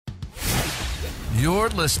You're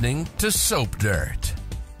listening to Soap Dirt,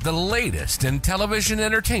 the latest in television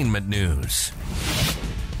entertainment news.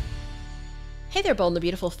 Hey there, Bold and the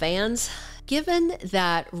Beautiful fans. Given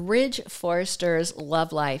that Ridge Forrester's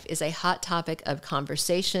love life is a hot topic of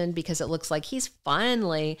conversation because it looks like he's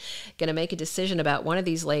finally going to make a decision about one of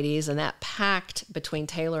these ladies, and that pact between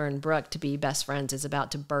Taylor and Brooke to be best friends is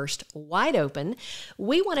about to burst wide open,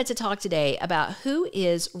 we wanted to talk today about who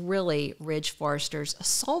is really Ridge Forrester's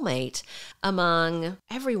soulmate among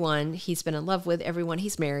everyone he's been in love with, everyone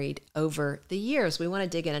he's married over the years. We want to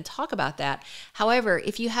dig in and talk about that. However,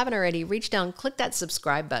 if you haven't already, reach down, click that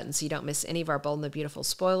subscribe button so you don't miss any of our Bold and the Beautiful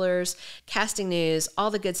spoilers, casting news, all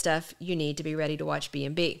the good stuff you need to be ready to watch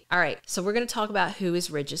B&B. All right, so we're going to talk about who is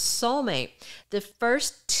Ridge's soulmate. The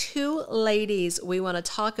first two ladies we want to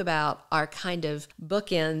talk about are kind of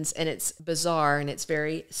bookends, and it's bizarre and it's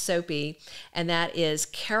very soapy, and that is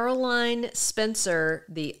Caroline Spencer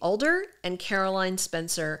the older and Caroline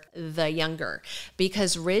Spencer the younger,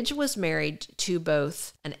 because Ridge was married to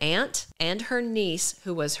both an aunt and her niece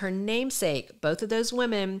who was her namesake, both of those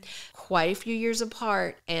women quite a few years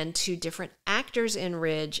apart, and two different actors in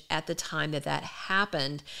Ridge at the time that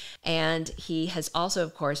happened. And he has also,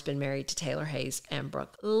 of course, been married to Taylor Hayes and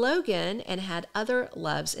Brooke Logan and had other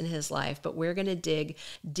loves in his life, but we're going to dig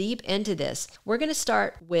deep into this. We're going to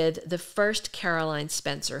start with the first Caroline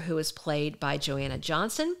Spencer, who was played by Joanna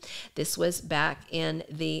Johnson. This was back in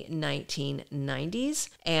the 1990s,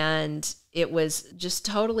 and it was just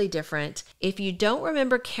totally different. If you don't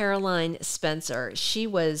remember Caroline Spencer, she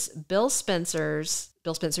was Bill Spencer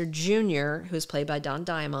Jr., who was played by Don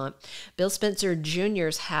Diamont, Bill Spencer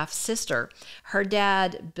Jr.'s half-sister. Her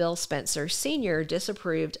dad, Bill Spencer Sr.,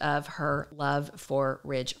 disapproved of her love for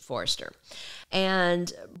Ridge Forrester.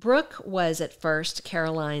 And Brooke was at first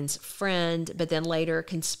Caroline's friend, but then later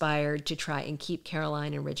conspired to try and keep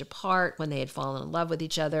Caroline and Ridge apart when they had fallen in love with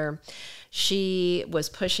each other. She was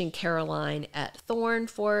pushing Caroline at Thorsten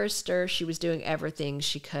Forrester. She was doing everything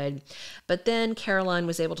she could. But then Caroline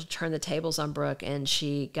was able to turn the tables on Brooke, and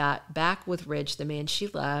she got back with Ridge, the man she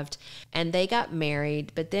loved, and they got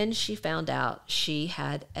married. But then she found out she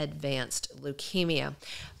had advanced leukemia.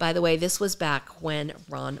 By the way, this was back when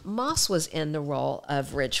Ronn Moss was in the role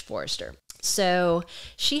of Ridge Forrester. So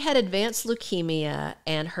she had advanced leukemia,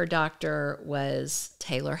 and her doctor was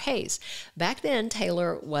Taylor Hayes. Back then,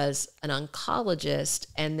 Taylor was an oncologist,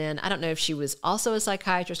 and then I don't know if she was also a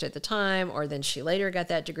psychiatrist at the time, or then she later got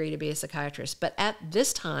that degree to be a psychiatrist. But at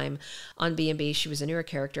this time on B&B, she was a newer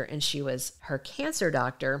character, and she was her cancer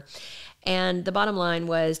doctor. And the bottom line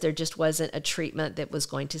was there just wasn't a treatment that was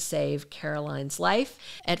going to save Caroline's life.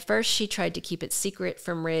 At first, she tried to keep it secret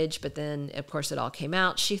from Ridge, but then, of course, it all came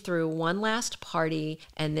out. She threw one last party,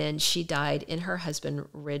 and then she died in her husband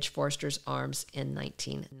Ridge Forrester's arms in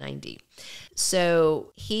 1990.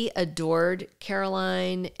 So he adored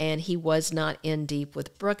Caroline, and he was not in deep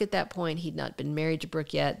with Brooke at that point. He'd not been married to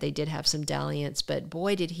Brooke yet. They did have some dalliance, but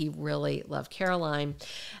boy, did he really love Caroline.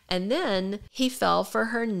 And then he fell for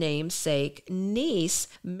her namesake niece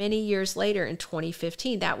many years later in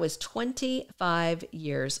 2015. That was 25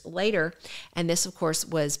 years later. And this, of course,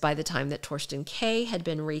 was by the time that Thorsten Kaye had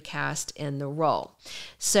been recast in the role.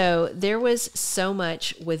 So there was so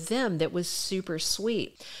much with them that was super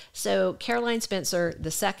sweet. So Caroline Spencer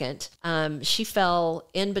II, she fell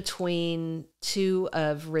in between two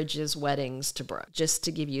of Ridge's weddings to Brooke, just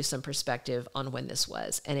to give you some perspective on when this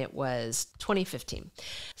was, and it was 2015.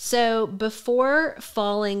 So before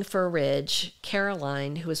falling for Ridge,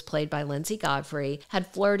 Caroline, who was played by Lindsay Godfrey, had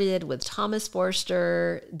flirted with Thomas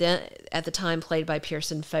Forrester, then at the time played by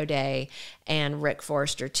Pearson Faudet, and Rick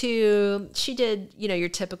Forrester too. She did, your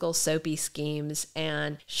typical soapy schemes,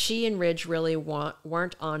 and she and Ridge really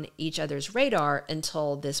weren't on each other's radar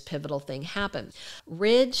until this pivotal thing happened.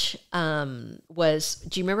 Ridge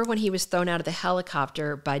do you remember when he was thrown out of the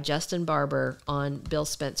helicopter by Justin Barber on Bill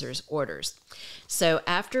Spencer's orders? So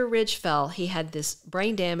after Ridge fell, he had this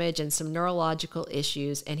brain damage and some neurological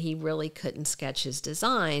issues, and he really couldn't sketch his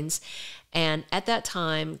designs. And at that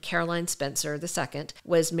time, Caroline Spencer II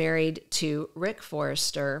was married to Rick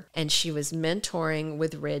Forrester, and she was mentoring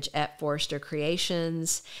with Ridge at Forrester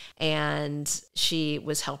Creations, and she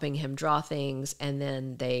was helping him draw things, and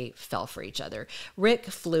then they fell for each other. Rick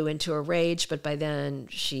flew into a rage, but by then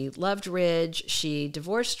she loved Ridge. She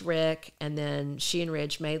divorced Rick, and then she and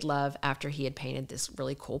Ridge made love after he had painted this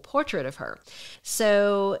really cool portrait of her.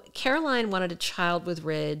 So Caroline wanted a child with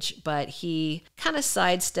Ridge, but he kind of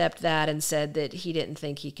sidestepped that and said that he didn't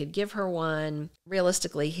think he could give her one.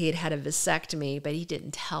 realistically, he had had a vasectomy, but he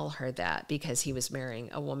didn't tell her that because he was marrying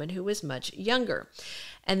a woman who was much younger.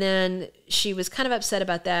 And then she was kind of upset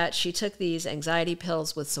about that. She took these anxiety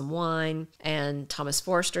pills with some wine, and Thomas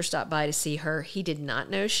Forrester stopped by to see her. He did not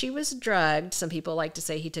know she was drugged. Some people like to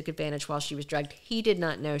say he took advantage while she was drugged. He did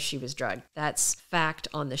not know she was drugged. That's fact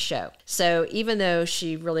on the show. So even though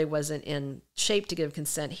she really wasn't in shape to give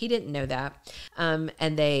consent, he didn't know that.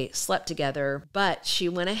 And they slept together, but she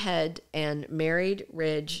went ahead and married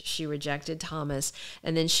Ridge. She rejected Thomas,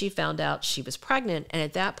 and then she found out she was pregnant. And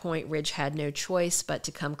at that point, Ridge had no choice but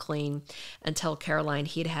to come clean and tell Caroline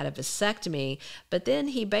he'd had a vasectomy. But then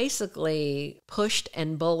he basically pushed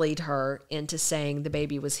and bullied her into saying the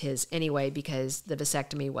baby was his anyway because the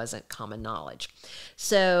vasectomy wasn't common knowledge.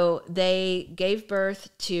 So they gave birth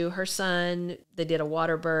to her son. They did a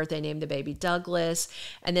water birth. They named the baby Douglas.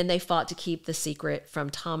 And then they fought to keep the secret from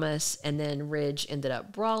Thomas. And then Ridge ended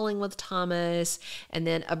up brawling with Thomas. And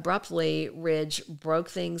then abruptly, Ridge broke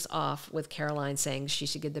things off with Caroline, saying she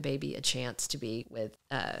should give the baby a chance to be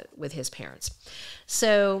with his parents.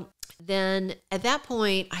 So then at that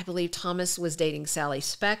point, I believe Thomas was dating Sally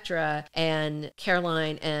Spectra, and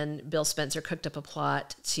Caroline and Bill Spencer cooked up a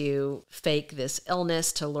plot to fake this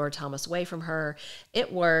illness to lure Thomas away from her.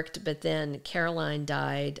 It worked, but then Caroline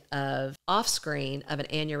died of off-screen of an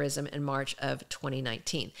aneurysm in March of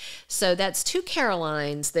 2019. So that's two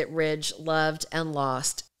Carolines that Ridge loved and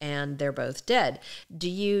lost, and they're both dead. Do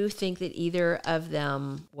you think that either of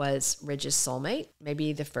them was Ridge's soulmate?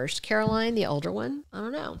 Maybe the first Caroline, the older one? I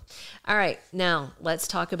don't know. All right, now let's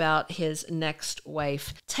talk about his next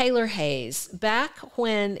wife, Taylor Hayes. Back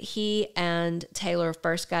when he and Taylor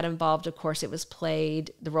first got involved, of course, the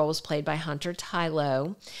role was played by Hunter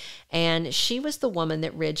Tylo, and she was the woman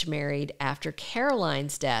that Ridge married after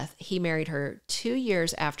Caroline's death. He married her 2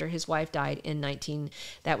 years after his wife died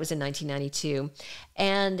that was in 1992.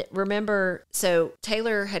 And remember, so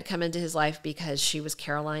Taylor had come into his life because she was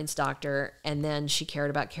Caroline's doctor, and then she cared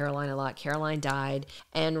about Caroline a lot. Caroline died,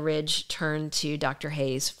 and Ridge turned to Dr.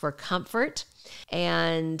 Hayes for comfort.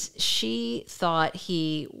 And she thought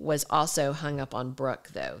he was also hung up on Brooke,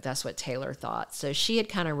 though. That's what Taylor thought. So she had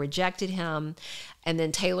kind of rejected him. And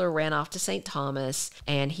then Taylor ran off to St. Thomas,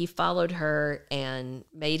 and he followed her and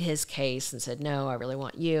made his case and said, no, I really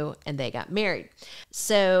want you. And they got married.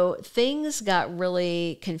 So things got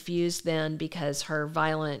really confused then because her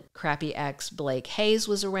violent, crappy ex, Blake Hayes,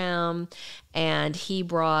 was around, and he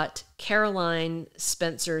brought Caroline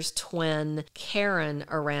Spencer's twin, Karen,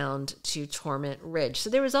 around to torment Ridge. So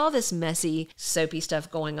there was all this messy, soapy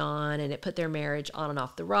stuff going on, and it put their marriage on and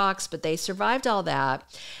off the rocks, but they survived all that.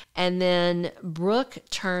 And then Brooke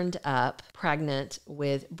turned up pregnant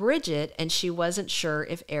with Bridget, and she wasn't sure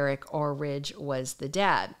if Eric or Ridge was the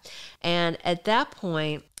dad. And at that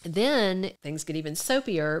point, then things get even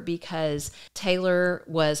soapier because Taylor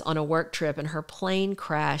was on a work trip and her plane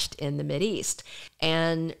crashed in the Mideast.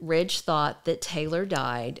 And Ridge thought that Taylor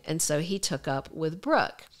died, and so he took up with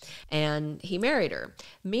Brooke and he married her.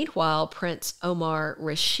 Meanwhile, Prince Omar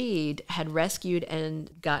Rashid had rescued and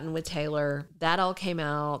gotten with Taylor. That all came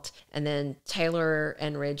out, and then Taylor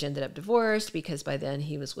and Ridge ended up divorced because by then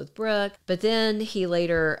he was with Brooke. But then he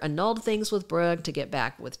later annulled things with Brooke to get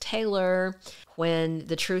back with Taylor when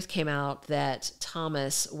the truth came out that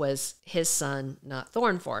Thomas was his son, not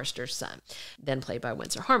Thorsten Forrester's son, then played by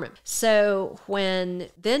Windsor Harmon. So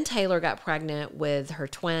then Taylor got pregnant with her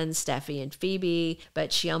twins, Steffi and Phoebe,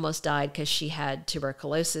 but she almost died because she had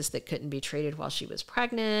tuberculosis that couldn't be treated while she was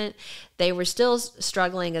pregnant. They were still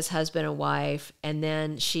struggling as husband and wife, and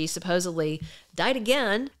then she supposedly died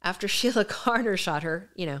again after Sheila Carter shot her,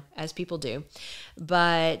 as people do.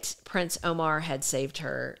 But Prince Omar had saved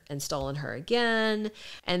her and stolen her again.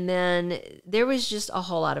 And then there was just a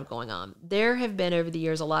whole lot of going on. There have been over the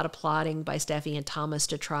years a lot of plotting by Steffi and Thomas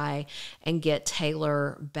to try and get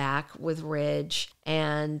Taylor back with Ridge.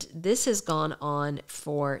 And this has gone on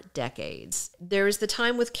for decades. There was the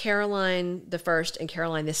time with Caroline the First and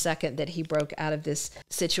Caroline the Second that he broke out of this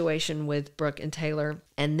situation with Brooke and Taylor.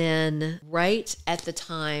 And then right at the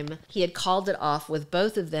time, he had called it off with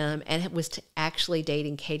both of them and was actually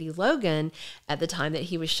dating Katie Logan at the time that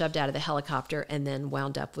he was shoved out of the helicopter and then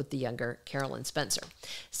wound up with the younger Carolyn Spencer.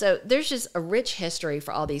 So there's just a rich history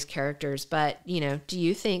for all these characters. But, do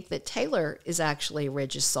you think that Taylor is actually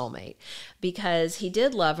Ridge's soulmate? because he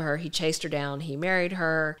did love her. He chased her down. He married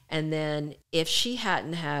her. And then if she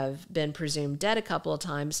hadn't have been presumed dead a couple of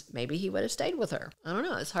times, maybe he would have stayed with her. I don't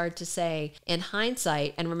know. It's hard to say in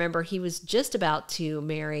hindsight. And remember, he was just about to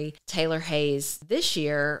marry Taylor Hayes this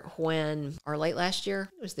year or late last year.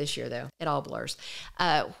 It was this year, though. It all blurs.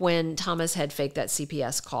 When Thomas had faked that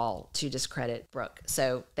CPS call to discredit Brooke.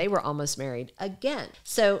 So they were almost married again.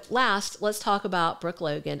 So last, let's talk about Brooke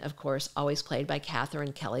Logan, of course, always played by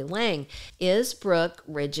Katherine Kelly Lang. Is Brooke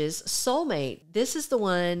Ridge's soulmate? This is the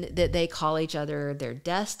one that they call each other their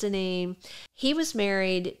destiny. He was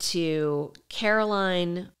married to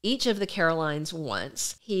Caroline, each of the Carolines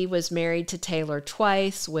once. He was married to Taylor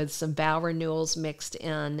twice with some vow renewals mixed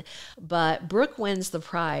in, but Brooke wins the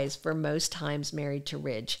prize for most times married to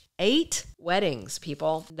Ridge. 8 weddings,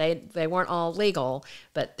 people. They weren't all legal,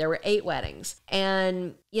 but there were 8 weddings.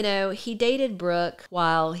 And, he dated Brooke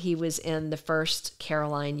while he was in the first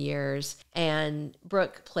Caroline years. And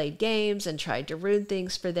Brooke played games and tried to ruin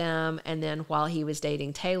things for them. And then while he was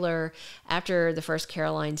dating Taylor, after the first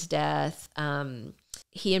Caroline's death,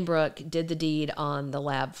 he and Brooke did the deed on the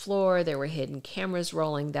lab floor. There were hidden cameras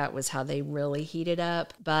rolling. That was how they really heated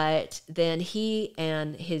up. But then he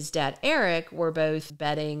and his dad, Eric, were both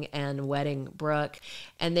betting and wedding Brooke.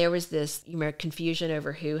 And there was this confusion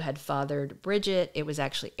over who had fathered Bridget. It was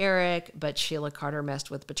actually Eric, but Sheila Carter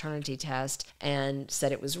messed with paternity test and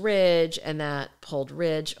said it was Ridge, and that pulled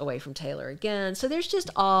Ridge away from Taylor again. So there's just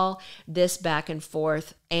all this back and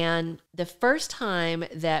forth. And the first time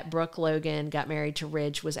that Brooke Logan got married to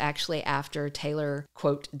Ridge was actually after Taylor,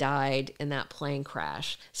 quote, died in that plane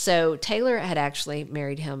crash. So Taylor had actually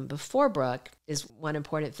married him before Brooke, is one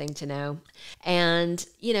important thing to know. And,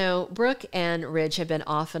 Brooke and Ridge have been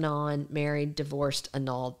off and on, married, divorced,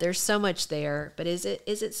 annulled. There's so much there, but is it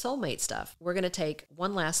soulmate stuff? We're going to take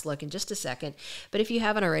one last look in just a second. But if you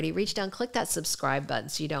haven't already, reach down, click that subscribe button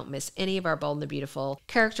so you don't miss any of our Bold and the Beautiful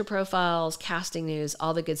character profiles, casting news,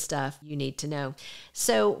 all the good stuff you need to know.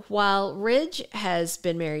 So while Ridge has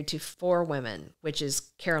been married to 4 women, which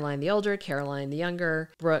is Caroline the older, Caroline the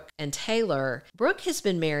younger, Brooke, and Taylor, Brooke has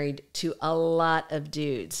been married to a lot of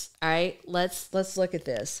dudes. All right, let's look at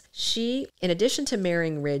this. She, in addition to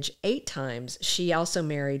marrying Ridge 8 times, she also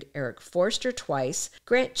married Eric Forrester twice,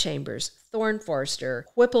 Grant Chambers, Thorne Forrester,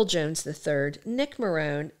 Whipple Jones III, Nick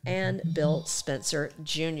Marone, and Bill Spencer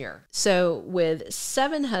Jr. So with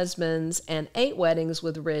 7 husbands and 8 weddings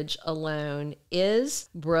with Ridge alone, is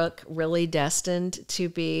Brooke really destined to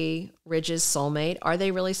be Ridge's soulmate? Are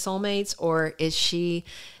they really soulmates, or is she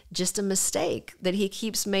just a mistake that he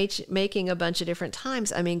keeps making a bunch of different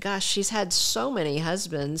times? I mean, gosh, she's had so many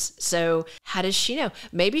husbands. So how does she know?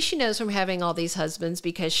 Maybe she knows from having all these husbands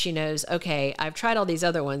because she knows, okay, I've tried all these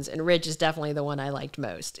other ones and Ridge is definitely the one I liked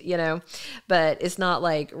most, But it's not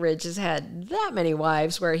like Ridge has had that many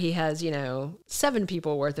wives where he has, 7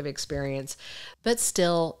 people worth of experience. But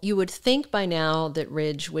still, you would think by now that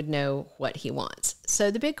Ridge would know what he wants. So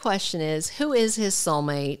the big question is, who is his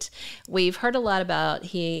soulmate? We've heard a lot about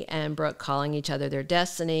he and Brooke calling each other their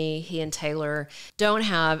destiny. He and Taylor don't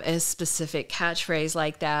have a specific catchphrase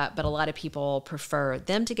like that, but a lot of people prefer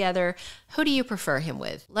them together. Who do you prefer him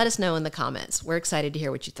with? Let us know in the comments. We're excited to hear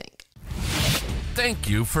what you think. Thank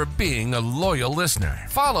you for being a loyal listener.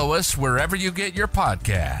 Follow us wherever you get your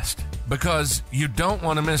podcast, because you don't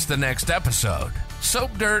want to miss the next episode.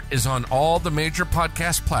 Soap Dirt is on all the major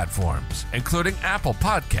podcast platforms, including Apple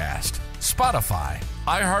Podcast, Spotify,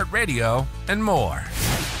 iHeartRadio, and more.